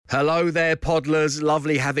Hello there, Podlers.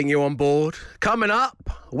 Lovely having you on board. Coming up,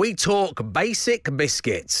 we talk basic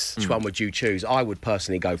biscuits. Which one would you choose? I would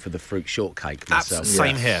personally go for the fruit shortcake myself.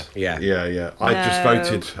 Same here. Yeah.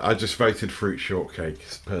 I just voted fruit shortcake,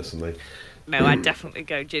 personally. No, I'd definitely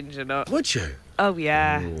go ginger nut. Would you? Oh,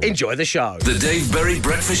 yeah. Enjoy the show. The Dave Berry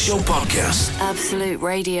Breakfast Show Podcast. Absolute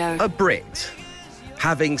Radio. A Brit,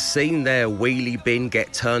 having seen their wheelie bin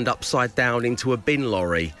get turned upside down into a bin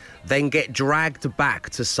lorry, then get dragged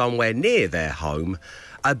back to somewhere near their home,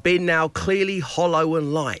 a bin now clearly hollow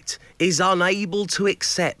and light is unable to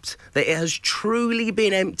accept that it has truly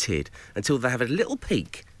been emptied until they have a little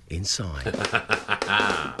peek inside.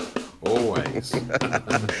 Always.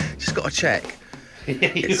 Just got to check.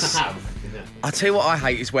 You have. I tell you what I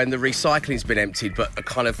hate is when the recycling's been emptied, but a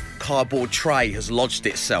kind of cardboard tray has lodged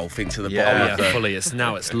itself into the bottom of the... fully. It's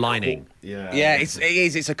lining. Yeah, it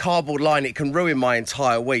is. It's a cardboard line. It can ruin my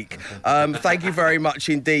entire week. Thank you very much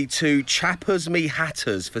indeed to Chappers Me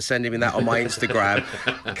Hatters for sending me that on my Instagram.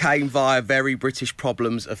 Came via Very British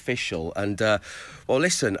Problems Official. And, well,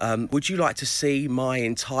 listen, would you like to see my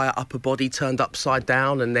entire upper body turned upside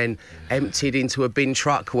down and then emptied into a bin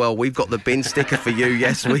truck? Well, we've got the bin sticker for you.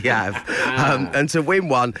 Yes, we have. And to win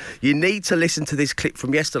one, you need to listen to this clip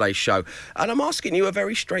from yesterday's show. And I'm asking you a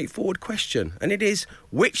very straightforward question. And it is,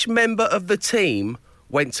 which member of the team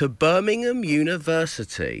went to Birmingham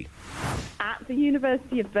University? At the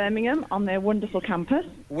University of Birmingham on their wonderful campus.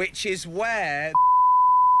 Which is where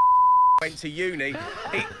went to uni.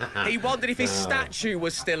 He wondered if his statue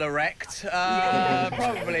was still erect.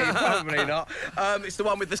 Probably not. It's the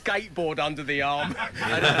one with the skateboard under the arm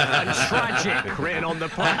and tragic written on the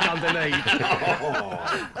plaque underneath.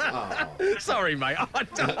 Sorry, mate.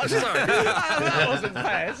 Sorry. That wasn't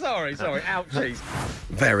fair. Sorry. Ouchies.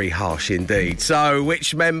 Very harsh indeed. So,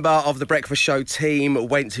 which member of the Breakfast Show team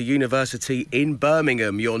went to university in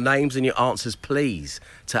Birmingham? Your names and your answers, please,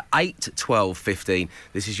 to 8, 12, 15.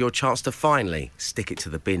 This is your chance to finally stick it to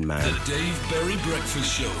the bin man. The Dave Berry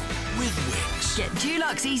Breakfast Show with Wix. Get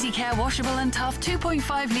Dulux Easy Care Washable and Tough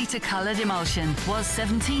 2.5 litre coloured emulsion. Was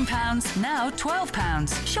 £17, now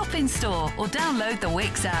 £12. Shop in store or download the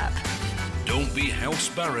Wix app. Don't be house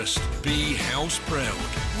embarrassed, be house proud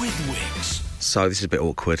with Wix. So this is a bit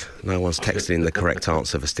awkward. No one's texted in the correct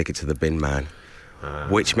answer for stick it to the bin man.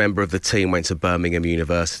 Which member of the team went to Birmingham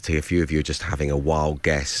University? A few of you are just having a wild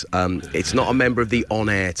guess. It's not a member of the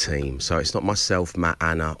on-air team, so it's not myself, Matt,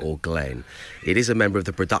 Anna or Glenn. It is a member of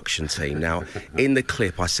the production team. Now, in the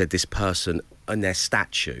clip, I said this person and their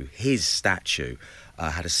statue, his statue,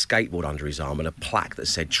 had a skateboard under his arm and a plaque that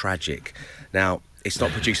said tragic. Now, it's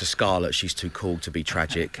not producer Scarlett, she's too cool to be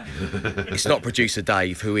tragic. It's not producer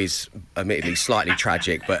Dave, who is admittedly slightly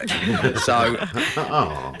tragic, but so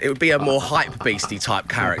it would be a more hype beastie type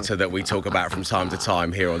character that we talk about from time to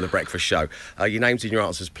time here on The Breakfast Show. Your names and your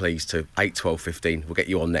answers, please, to 8, 12, 15. We'll get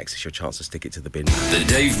you on next. It's your chance to stick it to the bin. The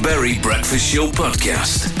Dave Berry Breakfast Show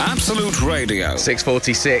Podcast. Absolute Radio.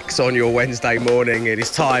 6:46 on your Wednesday morning. It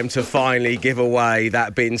is time to finally give away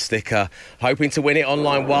that bin sticker. Hoping to win it on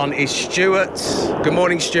line 1 is Stuart. Good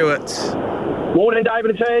morning, Stuart. Morning, Dave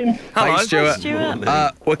and the team. Hello. Hey, Stuart. Hi,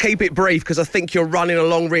 Stuart. We'll keep it brief because I think you're running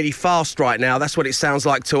along really fast right now. That's what it sounds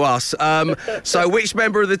like to us. So which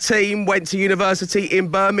member of the team went to university in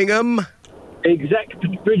Birmingham? Exec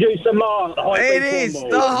producer Mark. It is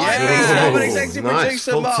the high executive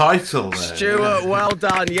producer full Mark. title there. Stuart, well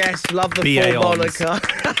done. Yes, love the full moniker.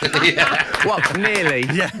 Well, nearly.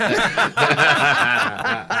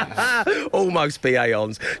 Almost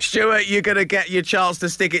BA-ons. Stuart, you're going to get your chance to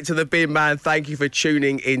stick it to the bin man. Thank you for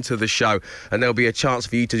tuning into the show. And there'll be a chance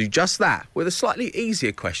for you to do just that with a slightly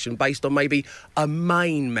easier question based on maybe a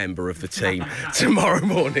main member of the team tomorrow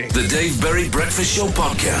morning. The Dave Berry Breakfast Show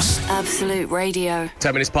Podcast. Absolute Radio.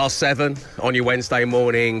 10 minutes past 7 on your Wednesday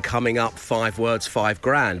morning. Coming up, 5 words, 5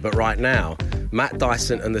 grand. But right now, Matt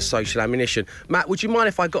Dyson and the Social Ammunition. Matt, would you mind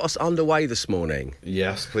if I got us underway this morning?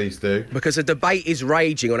 Yes, please do. Because a debate is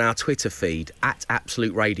raging on our Twitter feed, at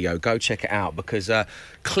Absolute Radio. Go check it out, because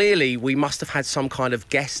clearly we must have had some kind of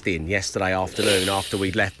guest in yesterday afternoon after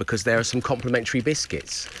we'd left, because there are some complimentary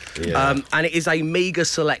biscuits. Yeah. And it is a meagre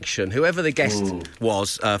selection. Whoever the guest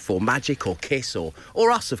was for Magic or Kiss or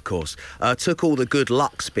us, of course, took all the good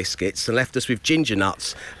Lux biscuits and left us with ginger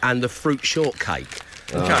nuts and the fruit shortcake.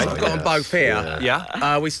 Okay, we've got them both here.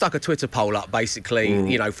 Yeah. We stuck a Twitter poll up, basically,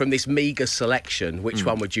 you know, from this meagre selection, which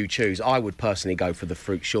one would you choose? I would personally go for the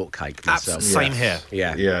fruit shortcake myself. Same here.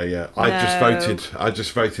 Yeah. I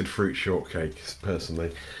just voted fruit shortcake,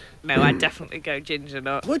 personally. No, I'd definitely go ginger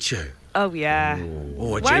nut. Would you? Oh, yeah.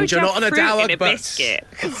 Or a Why would ginger, you not have on a fruit dour, in a but biscuit?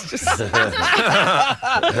 It's just... That's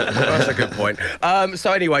a good point.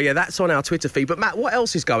 So anyway, yeah, that's on our Twitter feed. But Matt, what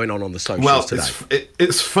else is going on the socials Well, today?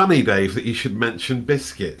 it's funny, Dave, that you should mention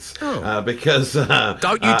biscuits because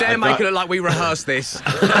Don't you dare make it look like we rehearsed this.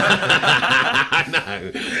 I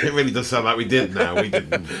know. It really does sound like we did now. We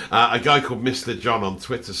didn't. A guy called Mr. John on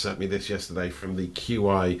Twitter sent me this yesterday from the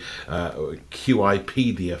QIpedia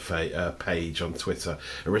page on Twitter.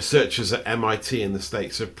 Researchers at MIT in the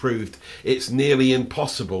States have proved it's nearly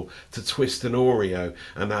impossible to twist an Oreo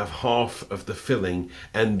and have half of the filling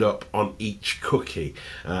end up on each cookie.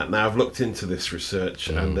 Now, I've looked into this research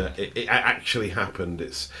and it actually happened.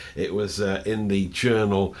 It was in the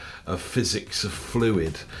Journal of Physics of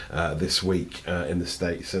Fluid this week in the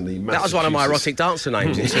States. And that was one of my erotic dancer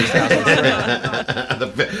names in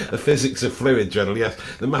 2003. The Physics of Fluid Journal, yes.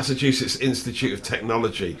 The Massachusetts Institute of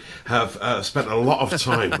Technology have spent a lot of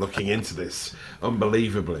time looking into this,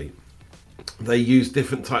 unbelievably. They used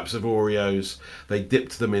different types of Oreos, they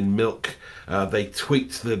dipped them in milk, they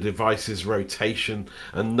tweaked the device's rotation,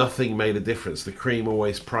 and nothing made a difference. The cream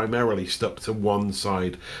always primarily stuck to one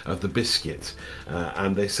side of the biscuit,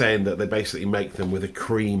 and they're saying that they basically make them with a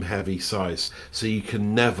cream-heavy size, so you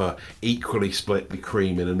can never equally split the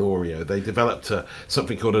cream in an Oreo. They developed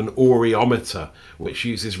something called an Oreometer, which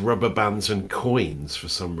uses rubber bands and coins for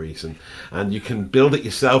some reason, and you can build it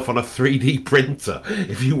yourself on a 3D printer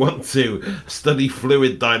if you want to study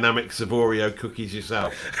fluid dynamics of Oreo cookies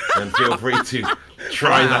yourself, and feel free to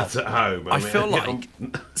try that at home. I feel like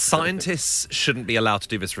scientists shouldn't be allowed to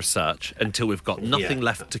do this research until we've got nothing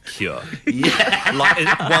left to cure. Yeah.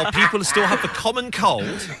 While people still have the common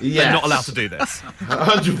cold, they're not allowed to do this.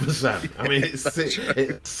 100%. I mean, it's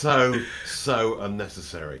so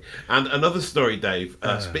unnecessary. And another story, Dave,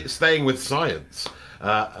 staying with science.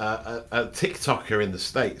 A TikToker in the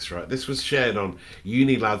States, right? This was shared on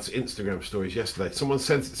Unilad's Instagram stories yesterday. Someone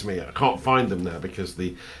sent it to me. I can't find them now because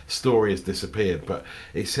the story has disappeared. But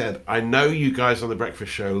he said, "I know you guys on The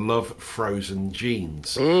Breakfast Show love frozen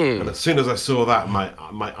jeans." And as soon as I saw that,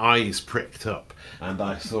 my eyes pricked up. And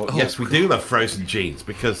I thought, yes, we do love frozen jeans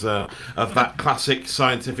because of that classic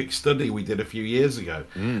scientific study we did a few years ago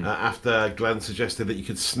after Glenn suggested that you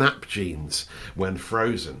could snap jeans when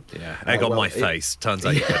frozen. Yeah, egg on my face. Turns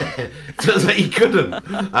out you couldn't. Turns out you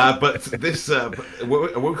couldn't. But this, a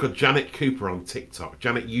woman called Janet Cooper on TikTok,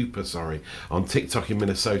 on TikTok in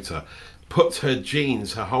Minnesota, put her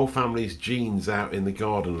whole family's jeans out in the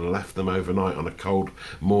garden and left them overnight on a cold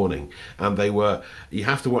morning. And you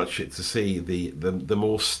have to watch it to see them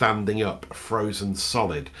all standing up, frozen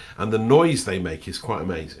solid. And the noise they make is quite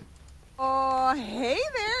amazing. Oh, hey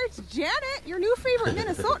there, it's Janet, your new favorite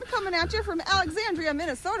Minnesotan, coming at you from Alexandria,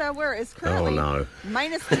 Minnesota, where it's currently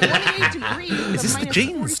minus 28 degrees. Is this the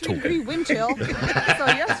jeans 43-degree wind chill. So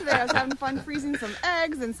yesterday I was having fun freezing some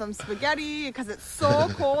eggs and some spaghetti because it's so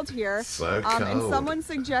cold here. So cold. And someone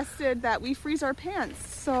suggested that we freeze our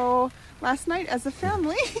pants. So last night as a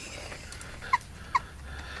family,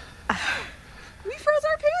 we froze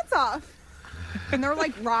our pants off. And they're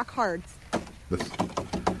like rock hard.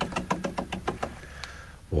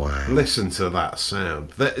 Wow. Listen to that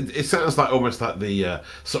sound. It sounds like almost like the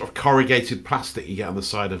sort of corrugated plastic you get on the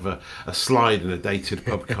side of a slide in a dated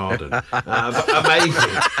pub garden. But amazing.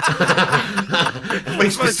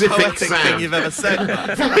 Very specific sound. Thing you've ever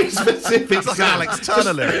said. Very specific It's like sound. an Alex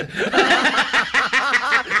Turner lyric.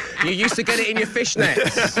 You used to get it in your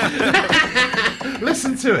fishnets.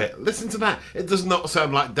 Listen to it. Listen to that. It does not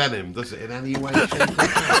sound like denim, does it, in any way, shape, or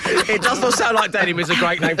form? It does not sound like denim is a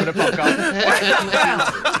great name for the podcast. Where's that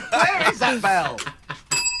bell? Where is that bell?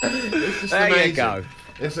 It's just There amazing. you go.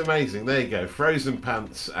 It's amazing. There you go. Frozen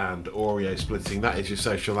pants and Oreo splitting. That is your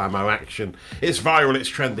social ammo action. It's viral, it's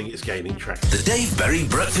trending, it's gaining traction. The Dave Berry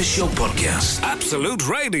Breakfast Show Podcast. Absolute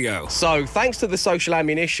Radio. So, thanks to the social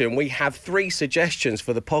ammunition, we have 3 suggestions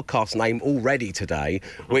for the podcast name already today,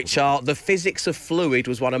 which are The Physics of Fluid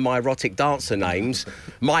was one of my erotic dancer names,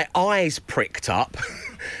 My Eyes Pricked Up,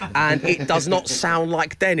 and It Does Not Sound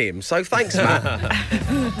Like Denim. So, thanks, Matt.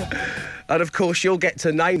 And, of course, you'll get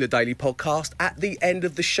to name the daily podcast at the end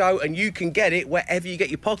of the show, and you can get it wherever you get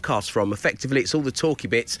your podcasts from. Effectively, it's all the talky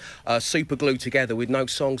bits super glued together with no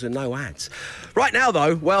songs and no ads. Right now,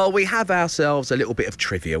 though, well, we have ourselves a little bit of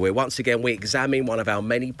trivia where, once again, we examine one of our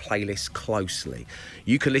many playlists closely.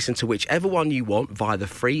 You can listen to whichever one you want via the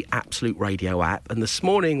free Absolute Radio app, and this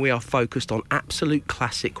morning we are focused on absolute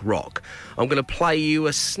classic rock. I'm going to play you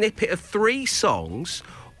a snippet of 3 songs,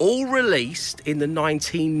 all released in the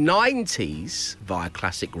 1990s via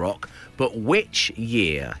classic rock, but which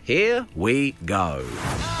year? Here we go.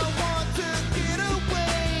 I want to get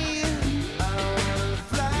away.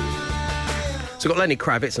 So we've got Lenny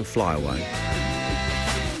Kravitz and Fly Away.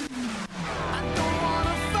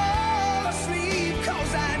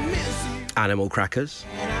 Animal Crackers.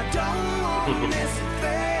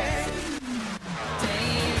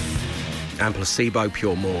 And Placebo,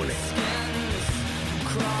 Pure Morning.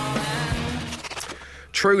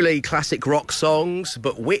 Truly classic rock songs,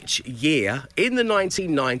 but which year in the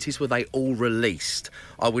 1990s were they all released?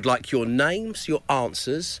 I would like your names, your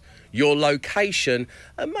answers, your location,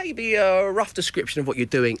 and maybe a rough description of what you're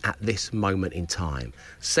doing at this moment in time.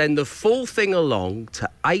 Send the full thing along to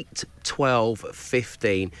 8, 12,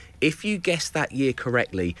 15. If you guess that year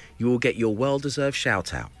correctly, you will get your well-deserved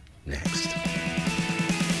shout-out next.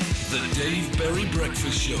 The Dave Berry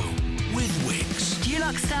Breakfast Show with Wix.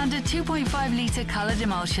 Dulux Standard 2.5 litre coloured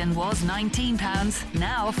emulsion was £19,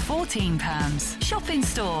 now £14. Shop in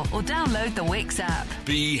store or download the Wix app.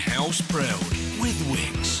 Be house proud with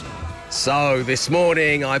Wix. So, this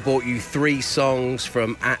morning I brought you 3 songs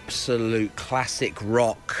from absolute classic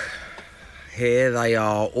rock. Here they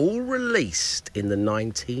are, all released in the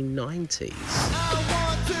 1990s.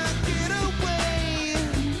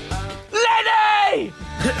 Lenny!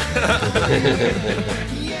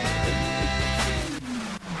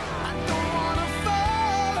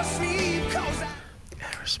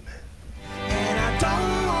 Aerosmith.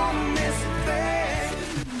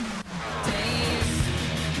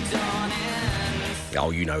 Oh,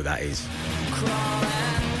 you know that is.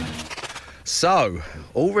 So,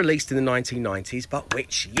 all released in the 1990s, but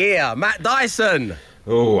which year? Matt Dyson!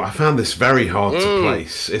 Oh, I found this very hard to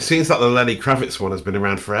place. It seems like the Lenny Kravitz one has been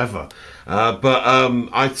around forever. But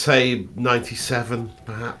I'd say 97,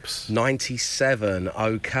 perhaps. 97,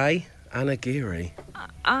 OK. Anna Geary.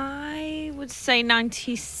 I would say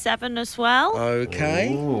 97 as well.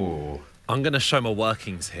 OK. Ooh. I'm going to show my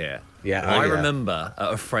workings here. Yeah, I remember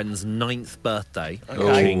at a friend's 9th birthday Okay.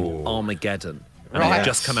 watching Armageddon. And it Right. had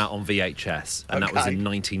just come out on VHS, and that was Okay. in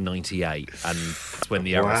 1998, and that's when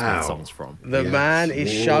the Aerosmith Wow. song's from. The man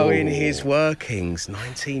is showing his workings,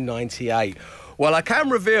 1998. Well, I can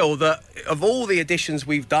reveal that of all the editions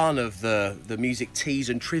we've done of the music tease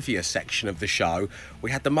and trivia section of the show, we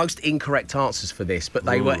had the most incorrect answers for this, but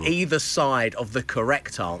they were either side of the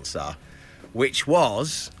correct answer, which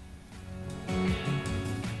was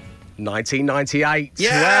 1998.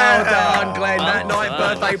 Yeah! Well done, Glenn. That night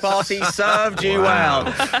birthday party served you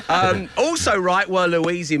well. Also right were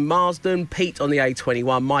Louise in Marsden, Pete on the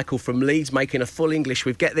A21, Michael from Leeds making a full English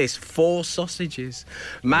with, get this, 4 sausages.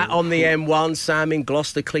 Matt on the M1, Sam in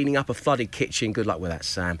Gloucester cleaning up a flooded kitchen. Good luck with that,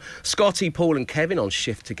 Sam. Scotty, Paul and Kevin on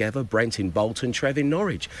shift together. Brent in Bolton, Trev in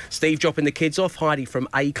Norwich. Steve dropping the kids off. Heidi from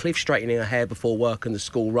Aycliffe straightening her hair before work and the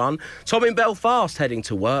school run. Tom in Belfast heading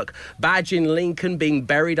to work. Badge in Lincoln being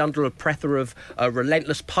buried under a plethora of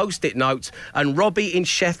relentless post-it notes, and Robbie in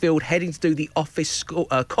Sheffield heading to do the office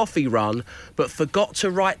coffee run but forgot to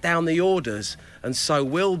write down the orders and so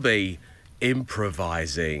will be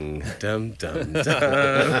improvising. Dum, dum,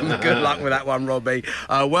 dum. Good luck with that one, Robbie.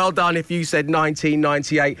 Well done if you said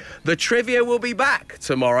 1998. The trivia will be back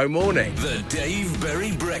tomorrow morning. The Dave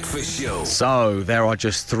Berry Breakfast Show. So there are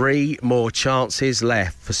just 3 more chances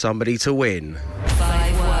left for somebody to win.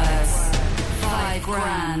 5 words, 5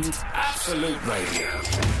 grand. Absolute Radio.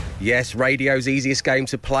 Yes, radio's easiest game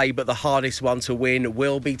to play, but the hardest one to win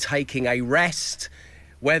will be taking a rest,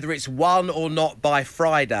 whether it's won or not by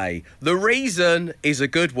Friday. The reason is a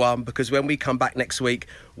good one, because when we come back next week,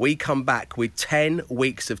 we come back with 10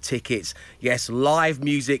 weeks of tickets. Yes, live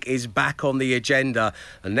music is back on the agenda.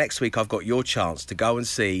 And next week, I've got your chance to go and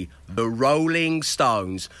see the Rolling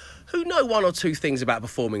Stones, who know 1 or 2 things about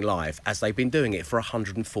performing live, as they've been doing it for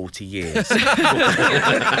 140 years.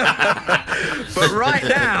 But right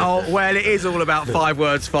now, well, it is all about 5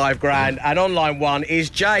 words, 5 grand. And on line 1 is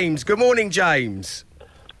James. Good morning, James.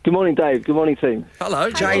 Good morning, Dave. Good morning, team. Hello,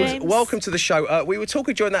 James, James. welcome to the show. We were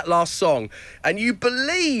talking during that last song, and you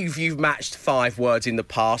believe you've matched 5 words in the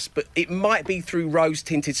past, but it might be through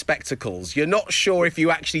rose-tinted spectacles. You're not sure if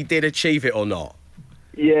you actually did achieve it or not.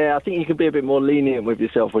 Yeah, I think you can be a bit more lenient with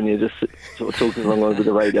yourself when you're just sort of talking along over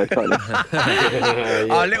the radio, kind of.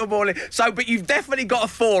 A little more. So, but you've definitely got a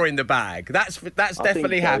 4 in the bag. That's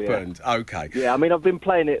definitely so, happened. Yeah. Okay. Yeah, I mean, I've been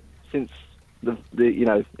playing it since the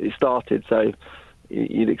it started, so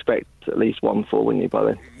you'd expect at least 1 4, wouldn't you, by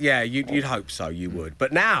then? Yeah, you'd hope so, you would.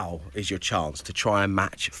 But now is your chance to try and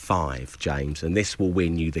match 5, James, and this will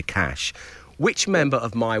win you the cash. Which member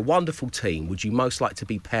of my wonderful team would you most like to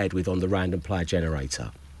be paired with on the random player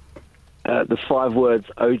generator? The 5 words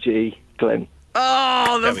OG Glenn.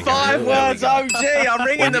 Oh, the There we go. 5 There words we go. OG. I'm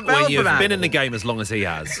ringing the bell When for you've that. been in the game as long as he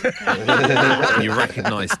has, you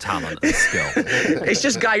recognise talent and skill. It's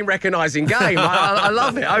just game recognising game. I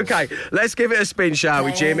love it. Okay, let's give it a spin, shall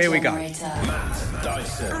we, Jim? Here we go. Matt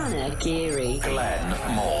Dyson. Anna Geary.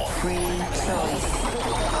 Glenn Moore.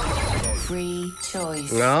 Free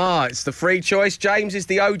choice. Ah, it's the free choice. James, is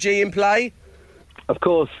the OG in play? Of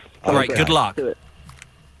course. All right, good luck. Do it.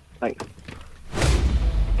 Thanks.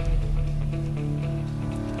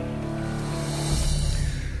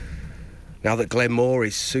 Now that Glenn Moore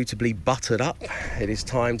is suitably buttered up, it is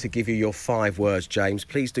time to give you your 5 words, James.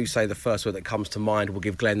 Please do say the first word that comes to mind. We'll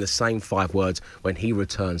give Glenn the same 5 words when he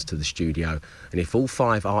returns to the studio. And if all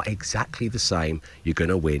 5 are exactly the same, you're going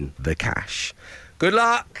to win the cash. Good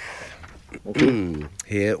luck.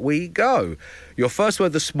 Here we go. Your first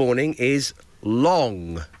word this morning is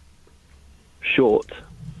long. Short.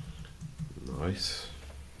 Nice.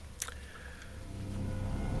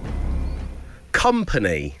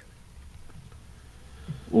 Company.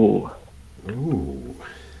 Ooh. Ooh.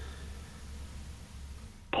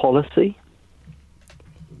 Policy.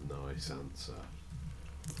 Nice answer.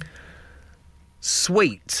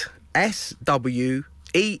 Sweet. S-W-E-E-T.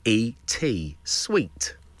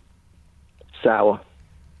 Sweet. Sour.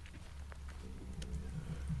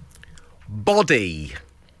 Body.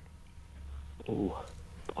 Ooh.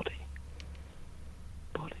 Body.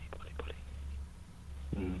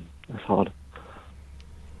 That's hard.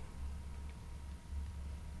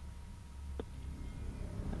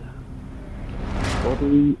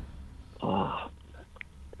 Body.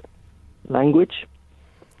 Language.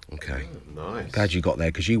 Okay. Nice. Glad you got there,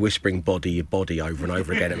 because you whispering body, your body over and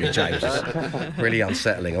over again at me, James. It's really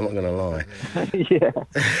unsettling, I'm not going to lie. Yeah.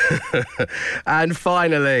 And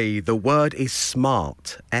finally, the word is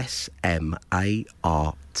smart. S-M-A-R-T.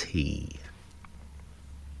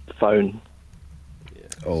 Phone.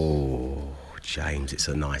 Oh, James, it's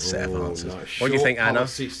a nice set of answers. Nice. What do you Short think, Anna?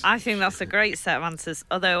 policies. I think that's a great set of answers.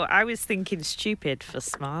 Although I was thinking stupid for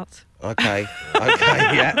smart. Okay,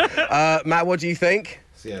 yeah. Matt, what do you think?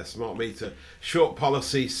 Yeah, smart meter. Short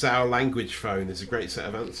policy, sour language phone is a great set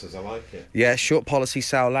of answers. I like it. Yeah, short policy,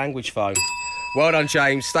 sour language phone. Well done,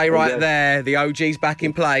 James. Stay right there. The OG's back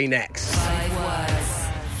in play next. 5 words.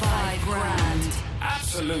 5 grand.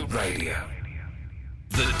 Absolute Radio.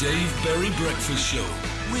 The Dave Berry Breakfast Show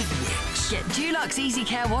with Wix. Get Dulux Easy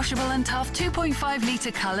Care Washable and Tough 2.5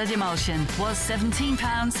 litre coloured emulsion. Was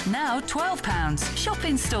 £17, now £12. Shop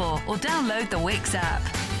in store or download the Wix app.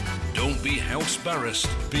 Don't be house barrassed,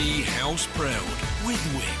 be house proud with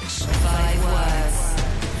Wix. 5 words.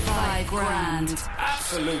 5 grand.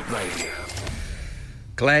 Absolute Radio.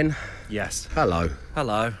 Glenn, Yes. hello.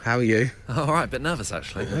 Hello. How are you? All right, a bit nervous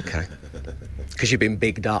actually. Okay. Because you've been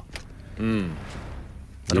bigged up. I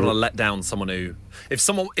don't want to let down someone who, if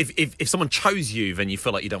someone chose you, then you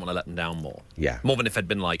feel like you don't want to let them down more. Yeah. More than if they'd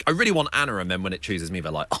been like, I really want Anna, and then when it chooses me,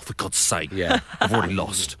 they're like, oh, for God's sake, Yeah. I've already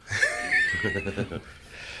lost.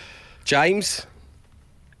 James,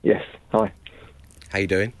 Yes. Hi. how you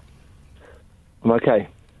doing? I'm okay.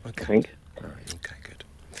 Okay. I think. Okay, good.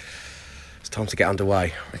 It's time to get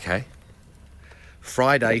underway. Okay.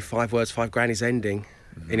 Friday, 5 words, 5 grand is ending.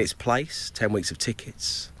 In its place, 10 weeks of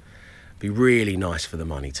tickets. Be really nice for the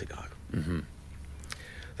money to go.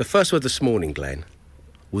 The first word this morning, Glenn,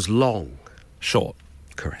 was long. Short.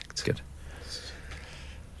 Correct. Good.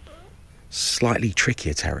 Slightly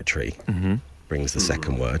trickier territory brings the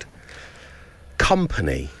second word.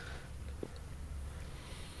 Company.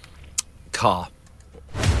 Car.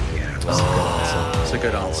 Yeah, that's a good answer. It's a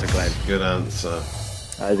good answer, Glenn. Good answer.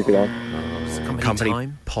 That is a good answer. Company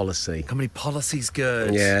time. Policy. Company policy's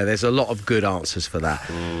good. Yeah, there's a lot of good answers for that.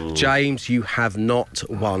 James, you have not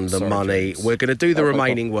won the sorry, money. James. We're going to do the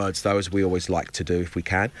remaining words, though, as we always like to do, if we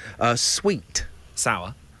can. Sweet.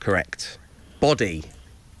 Sour. Correct. Body.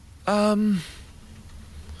 Oh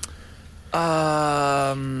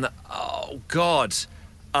God.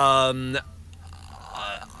 I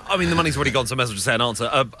mean, the money's already gone, so I may as well just say an answer.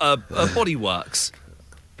 Body works.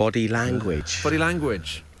 Body language. Body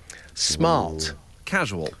language. Smart.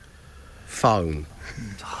 Casual. Phone.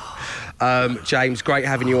 James, great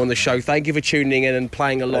having you on the show. Thank you for tuning in and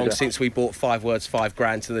playing along since we brought 5 words, 5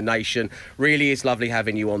 grand to the nation. Really is lovely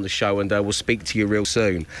having you on the show, and we'll speak to you real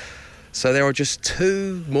soon. So there are just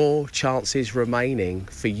 2 more chances remaining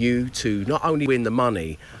for you to not only win the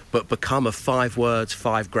money, but become a 5 words,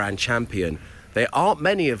 5 grand champion. There aren't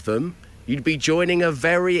many of them. You'd be joining a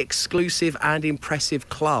very exclusive and impressive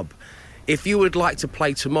club. If you would like to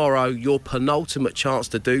play tomorrow, your penultimate chance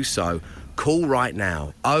to do so, call right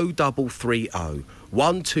now, 0330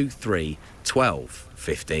 123 12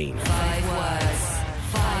 15. 5 words,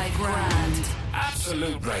 5 grand.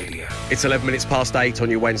 Absolute Radio. It's 11 minutes past 8 on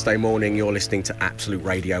your Wednesday morning. You're listening to Absolute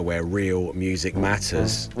Radio, where real music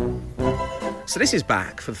matters. So this is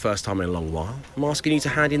back for the first time in a long while. I'm asking you to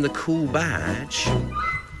hand in the cool badge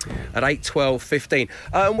at 8, 12, 15.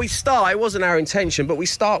 And we start, it wasn't our intention, but we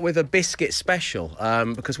start with a biscuit special,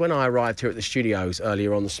 because when I arrived here at the studios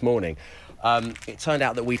earlier on this morning, it turned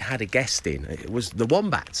out that we'd had a guest in. It was the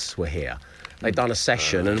Wombats were here. They'd done a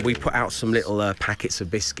session and we put out some little packets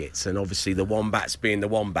of biscuits, and obviously the Wombats being the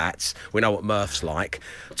Wombats, we know what Murph's like,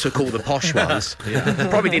 took all the posh ones.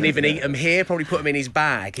 Probably didn't even eat them here, probably put them in his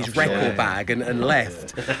bag, his record bag, and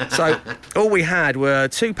left. So all we had were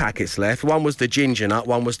 2 packets left. One was the ginger nut,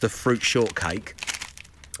 one was the fruit shortcake.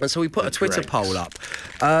 And so we put a Twitter poll up.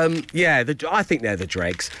 I think they're the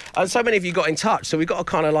dregs. And so many of you got in touch, so we've got a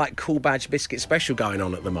kind of like cool badge biscuit special going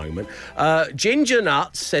on at the moment. Ginger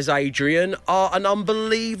nuts, says Adrian, are an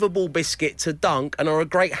unbelievable biscuit to dunk and are a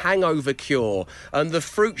great hangover cure. And the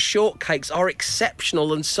fruit shortcakes are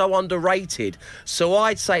exceptional and so underrated. So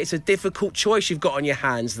I'd say it's a difficult choice you've got on your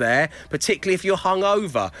hands there, particularly if you're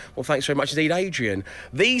hungover. Well, thanks very much indeed, Adrian.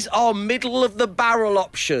 These are middle-of-the-barrel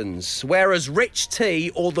options, whereas rich tea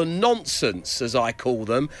or the nonsense, as I call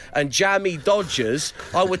them, and jammy dodgers,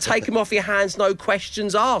 I would take them off your hands, no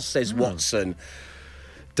questions asked, says Watson.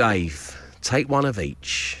 Dave, take one of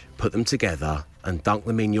each, put them together and dunk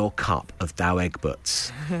them in your cup of Dow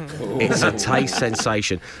Egberts. It's a taste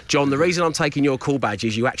sensation. John, the reason I'm taking your cool badge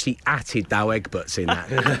is you actually atted Dow Egberts in that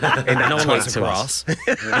No one likes tweet to us. grass.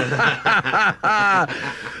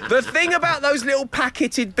 The thing about those little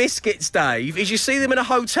packeted biscuits, Dave, is you see them in a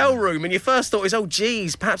hotel room and your first thought is, oh,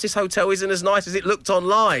 geez, perhaps this hotel isn't as nice as it looked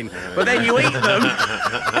online. But then you eat them.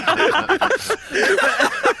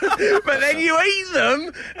 But then you eat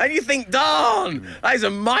them and you think, darn, that is a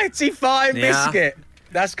mighty fine biscuit.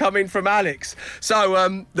 That's coming from Alex.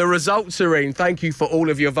 So the results are in. Thank you for all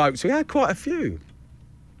of your votes. We had quite a few.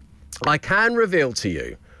 I can reveal to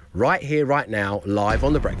you, right here, right now, live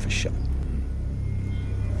on The Breakfast Show.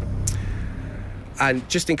 And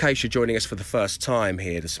just in case you're joining us for the first time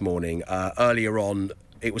here this morning, earlier on,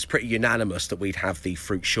 it was pretty unanimous that we'd have the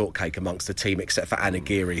fruit shortcake amongst the team, except for Anna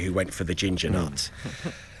Geary, who went for the ginger nut.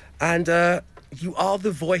 And you are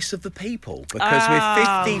the voice of the people, because with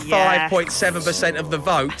 55.7% of the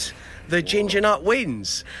vote, the ginger nut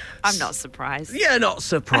wins. I'm not surprised. You're not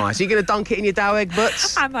surprised. You're going to dunk it in your Dow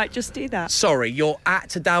Egberts? I might just do that. Sorry, you're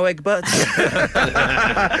at Dow Egberts.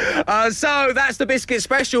 So that's the biscuit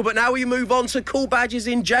special, but now we move on to cool badges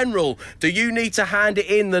in general. Do you need to hand it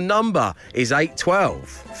in? The number is 8, 12,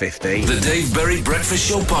 15. The Dave Berry Breakfast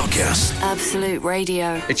Show Podcast. Absolute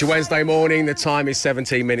Radio. It's your Wednesday morning. The time is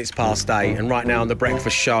 17 minutes past 8. And right now on The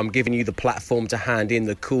Breakfast Show, I'm giving you the platform to hand in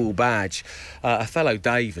the cool badge. A fellow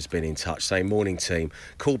Dave has been in touch saying, morning team,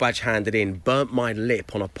 cool badge handed in, burnt my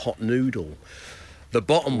lip on a pot noodle. The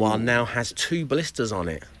bottom one now has 2 blisters on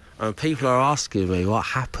it. And people are asking me what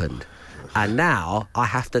happened. And now I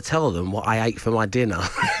have to tell them what I ate for my dinner.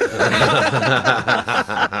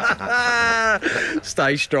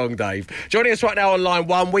 Stay strong, Dave. Joining us right now on line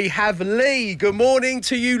 1, we have Lee. Good morning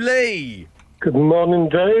to you, Lee. Good morning,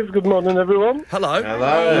 Dave. Good morning, everyone. Hello.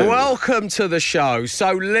 Hello. Welcome to the show.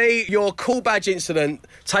 So, Lee, your cool badge incident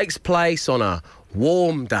takes place on a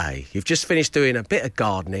warm day. You've just finished doing a bit of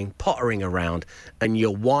gardening, pottering around, and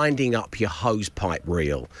you're winding up your hose pipe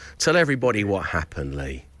reel. Tell everybody what happened,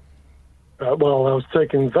 Lee. Well, I was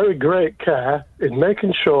taking very great care in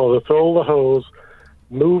making sure that all the hose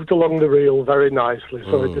moved along the reel very nicely,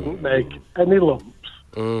 so it didn't make any lumps.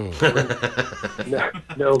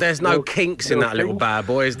 There's no kinks in that little bad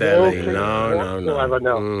boy, is there, Lee? No.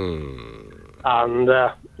 And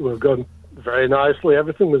we've gone very nicely.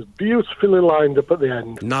 Everything was beautifully lined up at the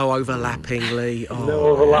end. No overlapping, Lee. Oh, no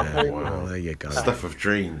overlapping. Well, there you go. Stuff of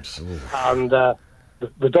dreams. Ooh. And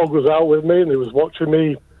the dog was out with me, and he was watching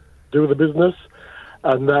me do the business.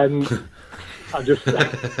 And then I just...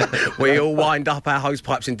 We all wind up our hose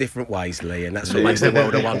pipes in different ways, Lee, and that's what makes the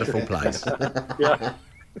world a wonderful place. Yeah.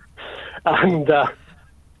 And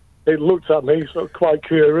it looked at me, sort of quite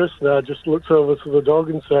curious, and I just looked over to the dog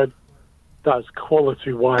and said, "That's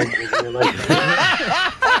quality winding, really."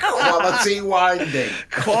 Quality winding.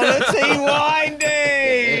 Quality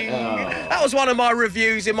winding! That was one of my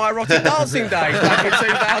reviews in my Erotic dancing days back in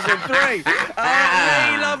 2003. Lee,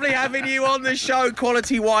 lovely having you on the show.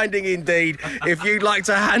 Quality winding indeed. If you'd like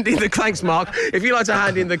to hand in the... Thanks, Mark. If you'd like to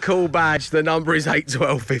hand in the cool badge, the number is 8,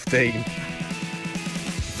 12, 15.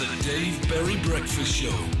 The Dave Berry Breakfast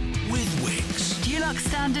Show with Wix. Do you like Deluxe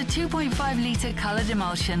Standard 2.5 litre coloured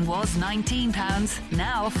emulsion was £19,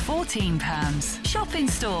 now £14. Shop in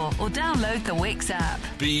store or download the Wix app.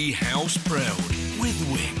 Be house proud with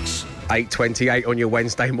Wix. 8:28 on your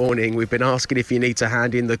Wednesday morning. We've been asking if you need to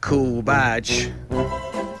hand in the cool badge.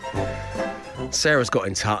 Sarah's got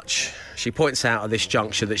in touch. She points out at this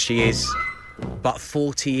juncture that she is but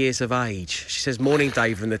 40 years of age. She says, "Morning,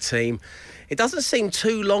 Dave and the team. It doesn't seem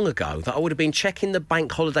too long ago that I would have been checking the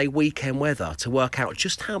bank holiday weekend weather to work out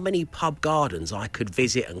just how many pub gardens I could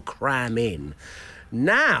visit and cram in.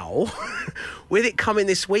 Now, with it coming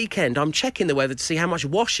this weekend, I'm checking the weather to see how much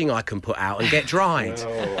washing I can put out and get dried.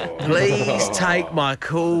 Please take my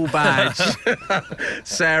cool badge."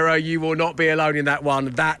 Sarah, you will not be alone in that one.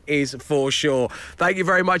 That is for sure. Thank you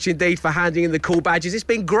very much indeed for handing in the cool badges. It's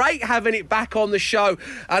been great having it back on the show.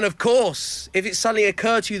 And of course, if it suddenly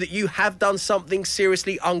occurred to you that you have done something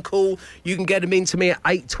seriously uncool, you can get them in to me at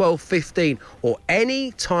 8, 12, 15 or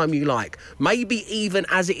any time you like. Maybe even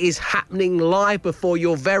as it is happening live before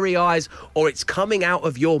your very eyes, or it's coming out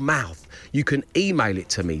of your mouth. You can email it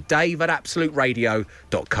to me,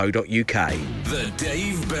 dave@absoluteradio.co.uk. The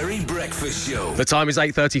Dave Berry Breakfast Show. The time is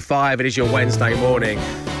 8:35. It is your Wednesday morning.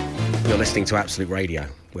 You're listening to Absolute Radio,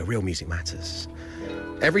 where real music matters.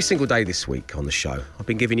 Every single day this week on the show, I've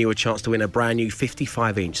been giving you a chance to win a brand new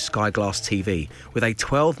 55-inch Sky Glass TV with a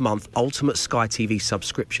 12-month Ultimate Sky TV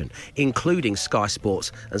subscription, including Sky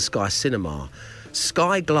Sports and Sky Cinema.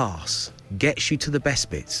 Sky Glass gets you to the best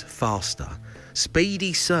bits faster.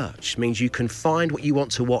 Speedy search means you can find what you want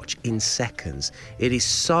to watch in seconds. It is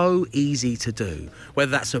so easy to do.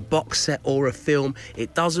 Whether that's a box set or a film,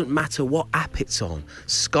 it doesn't matter what app it's on.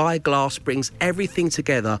 Sky Glass brings everything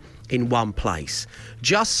together in one place.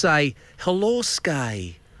 Just say, "Hello,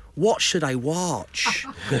 Sky. What should I watch?"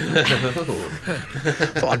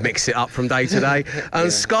 Thought I'd mix it up from day to day.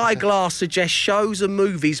 And Sky Glass suggests shows and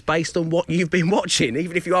movies based on what you've been watching,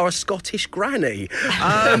 even if you are a Scottish granny.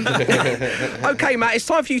 OK, Matt, it's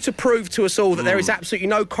time for you to prove to us all that there is absolutely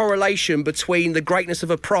no correlation between the greatness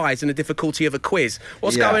of a prize and the difficulty of a quiz.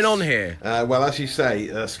 What's going on here? Well, as you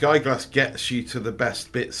say, Sky Glass gets you to the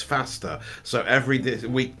best bits faster. So every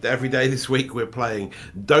day this week we're playing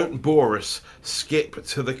Don't Bore Us, Skip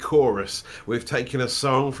to the Chorus. We've taken a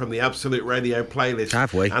song from the Absolute Radio playlist,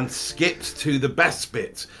 have we? And skipped to the best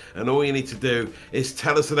bit. And all you need to do is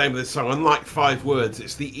tell us the name of the song. Unlike 5 words,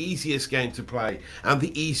 it's the easiest game to play and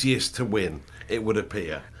the easiest to win, it would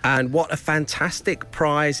appear. And what a fantastic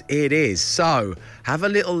prize it is. So, have a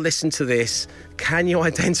little listen to this. Can you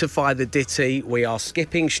identify the ditty? We are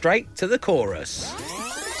skipping straight to the chorus.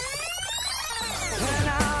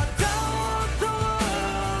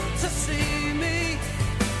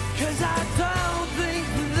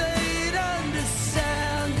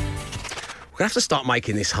 We're going to have to start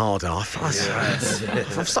making this harder. I'm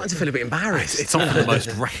starting to feel a bit embarrassed. It's often the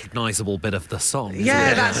most recognisable bit of the song.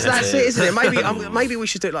 Yeah, that's it, isn't it? Maybe we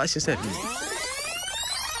should do it like this instead.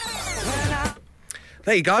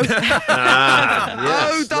 There you go.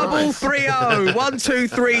 0330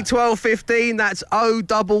 123 1215. That's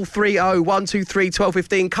 0330 123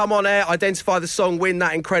 1215. Come on air, identify the song, win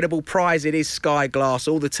that incredible prize. It is Sky Glass.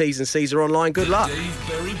 All the T's and C's are online. Good luck. Dave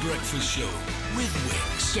Berry Breakfast Show with Wix.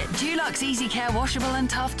 Get Dulux Easy Care Washable and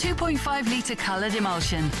Tough 2.5 litre coloured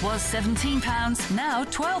emulsion. Was £17, now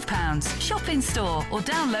 £12. Shop in store or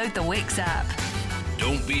download the Wix app.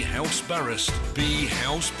 Don't be house embarrassed, be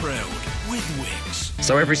house proud with Wix.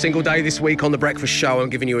 So every single day this week on The Breakfast Show, I'm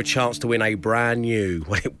giving you a chance to win a brand new,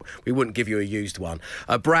 we wouldn't give you a used one,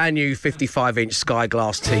 a brand new 55-inch Sky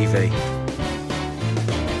Glass TV.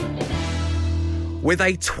 With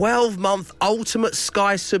a 12-month Ultimate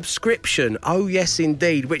Sky subscription. Oh, yes,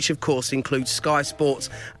 indeed, which, of course, includes Sky Sports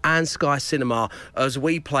and Sky Cinema as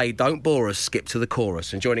we play Don't Bore Us, Skip to the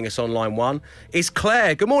Chorus. And joining us on line 1 is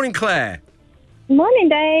Claire. Good morning, Claire. Morning,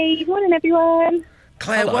 Dave. Morning, everyone.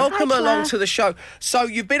 Claire, Hello. welcome Hi, Claire. along to the show. So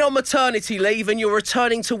you've been on maternity leave and you're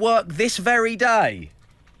returning to work this very day.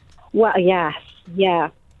 Well, yes,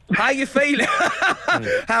 yeah. How are you feeling?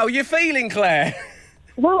 How are you feeling, Claire?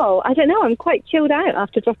 Well, I don't know. I'm quite chilled out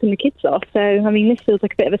after dropping the kids off. So, I mean, this feels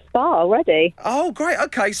like a bit of a spa already. Oh, great.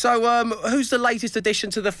 OK, so who's the latest addition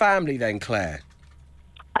to the family then, Claire?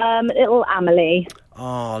 Little Amelie.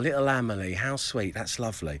 Oh, little Amelie. How sweet. That's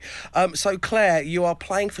lovely. So, Claire, you are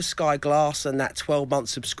playing for Sky Glass and that 12-month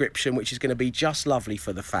subscription, which is going to be just lovely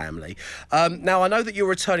for the family. Now, I know that you're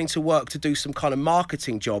returning to work to do some kind of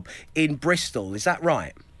marketing job in Bristol. Is that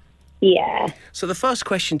right? Yeah. So the first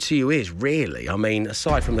question to you is, really, I mean,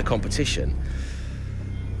 aside from the competition,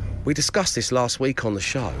 we discussed this last week on the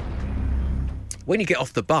show. When you get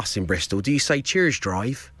off the bus in Bristol, do you say cheers,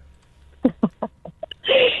 drive?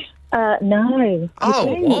 No.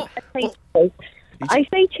 Oh, what? I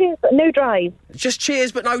say cheers, but no drive. Just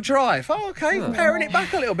cheers, but no drive. Oh, okay. Paring it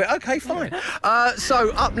back a little bit. Okay, fine.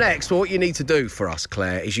 So up next, what you need to do for us,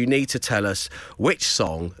 Claire, is you need to tell us which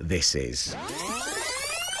song this is.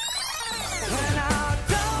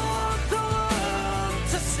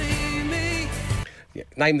 Yeah,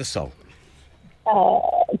 name the song.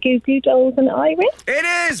 Goo Goo Dolls and Iris.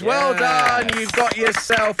 It is! Well done! You've got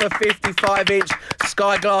yourself a 55-inch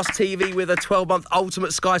Sky Glass TV with a 12-month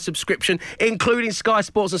Ultimate Sky subscription, including Sky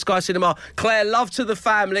Sports and Sky Cinema. Claire, love to the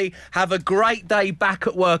family. Have a great day back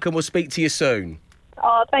at work and we'll speak to you soon.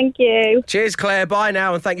 Oh, thank you. Cheers, Claire. Bye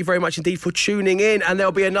now, and thank you very much indeed for tuning in. And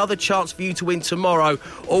there'll be another chance for you to win tomorrow,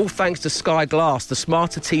 all thanks to Sky Glass, the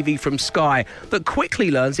smarter TV from Sky that quickly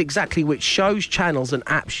learns exactly which shows, channels and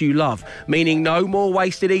apps you love, meaning no more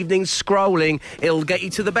wasted evenings scrolling. It'll get you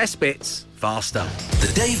to the best bits faster.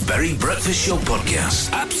 The Dave Berry Breakfast Show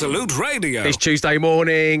Podcast. Absolute Radio. It's Tuesday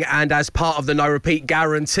morning, and as part of the no repeat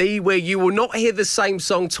guarantee, where you will not hear the same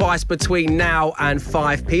song twice between now and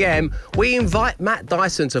 5 p.m, we invite Matt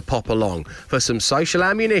Dyson to pop along for some social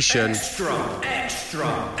ammunition. Extra.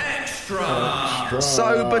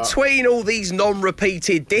 So between all these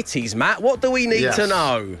non-repeated ditties, Matt, what do we need to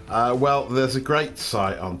know? Well, there's a great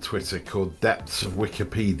site on Twitter called Depths of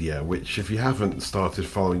Wikipedia, which if you haven't started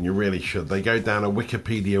following, you really should. They go down a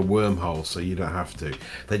Wikipedia wormhole, so you don't have to.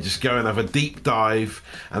 They just go and have a deep dive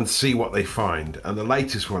and see what they find. And the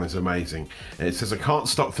latest one is amazing. And it says, I can't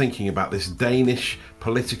stop thinking about this Danish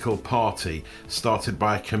political party started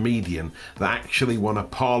by a comedian that actually won a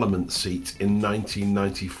parliament seat in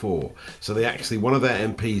 1994. So they actually, one of their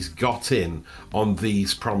MPs got in on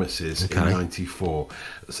these promises in 94.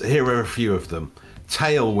 So here are a few of them.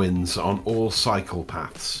 Tailwinds on all cycle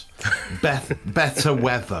paths. Better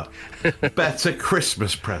weather, better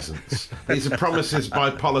Christmas presents. These are promises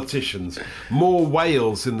by politicians. More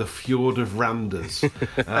whales in the fjord of Randers.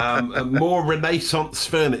 More Renaissance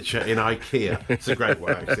furniture in IKEA. It's a great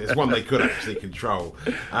one, actually. It's one they could actually control.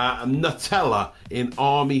 Nutella in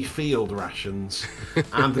army field rations.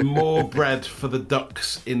 And more bread for the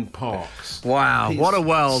ducks in parks. Wow, what a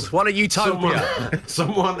world. What a utopia.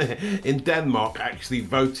 Someone in Denmark actually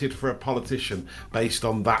voted for a politician based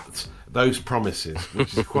on those promises,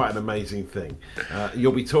 which is quite an amazing thing.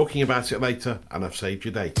 You'll be talking about it later, and I've saved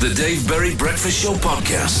your day. The Dave Berry Breakfast Show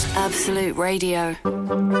Podcast. Absolute Radio.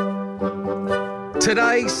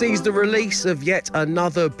 Today sees the release of yet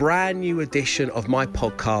another brand new edition of my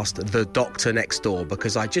podcast, The Doctor Next Door,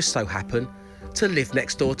 because I just so happen to live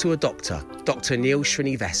next door to a doctor, Dr. Neil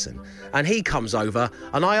Srinivasan. And he comes over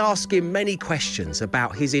and I ask him many questions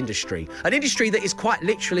about his industry, an industry that is quite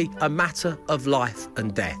literally a matter of life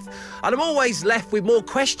and death. And I'm always left with more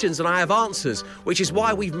questions than I have answers, which is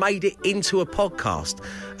why we've made it into a podcast.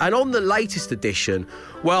 And on the latest edition,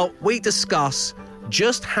 well, we discuss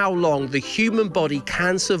just how long the human body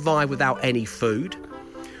can survive without any food.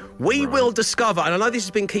 We will discover, and I know this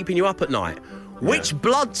has been keeping you up at night, which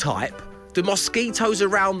blood type do mosquitoes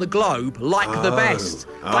around the globe like the best?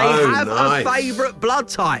 They have a favourite blood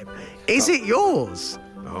type. Is it yours?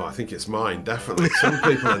 Oh, I think it's mine, definitely. Some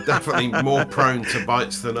people are definitely more prone to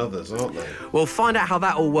bites than others, aren't they? We'll find out how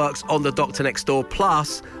that all works on The Doctor Next Door.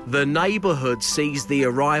 Plus, the neighbourhood sees the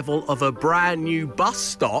arrival of a brand new bus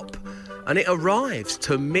stop, and it arrives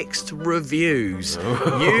to mixed reviews.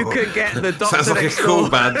 You can get the Doctor Sounds like Next a cool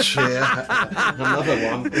Door. badge here.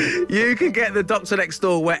 Another one. You can get the Doctor Next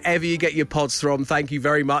Door wherever you get your pods from. Thank you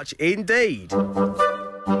very much indeed.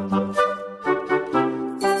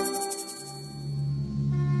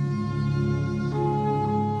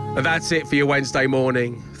 And that's it for your Wednesday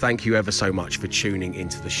morning. Thank you ever so much for tuning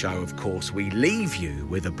into the show. Of course, we leave you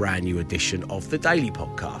with a brand new edition of the Daily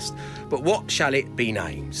Podcast. But what shall it be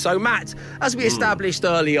named? So, Matt, as we established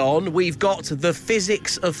early on, we've got The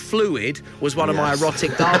Physics of Fluid was one of my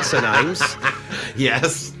erotic dancer names.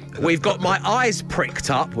 Yes. We've got My Eyes Pricked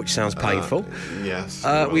Up, which sounds painful. Yes.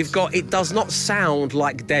 We've got It Does Not Sound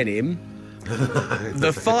Like Denim.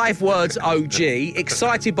 The 5 words OG,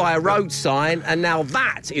 Excited by a Road Sign, and now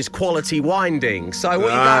that is Quality Winding. So what are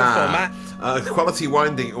you going for, Matt? Quality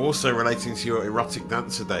Winding, also relating to your erotic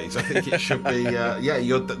dancer days. I think it should be,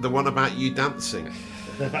 you're the one about you dancing,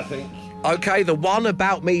 I think. Okay, the one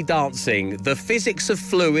about me dancing. The Physics of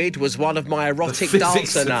Fluid was one of my erotic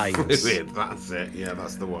dancer names. Fluid, that's it. Yeah,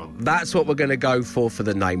 that's the one. That's what we're going to go for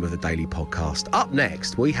the name of the Daily Podcast. Up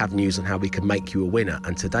next, we have news on how we can make you a winner,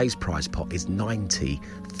 and today's prize pot is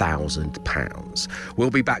 £90,000.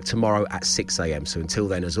 We'll be back tomorrow at 6 a.m, so until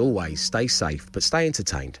then, as always, stay safe, but stay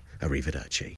entertained. Arrivederci.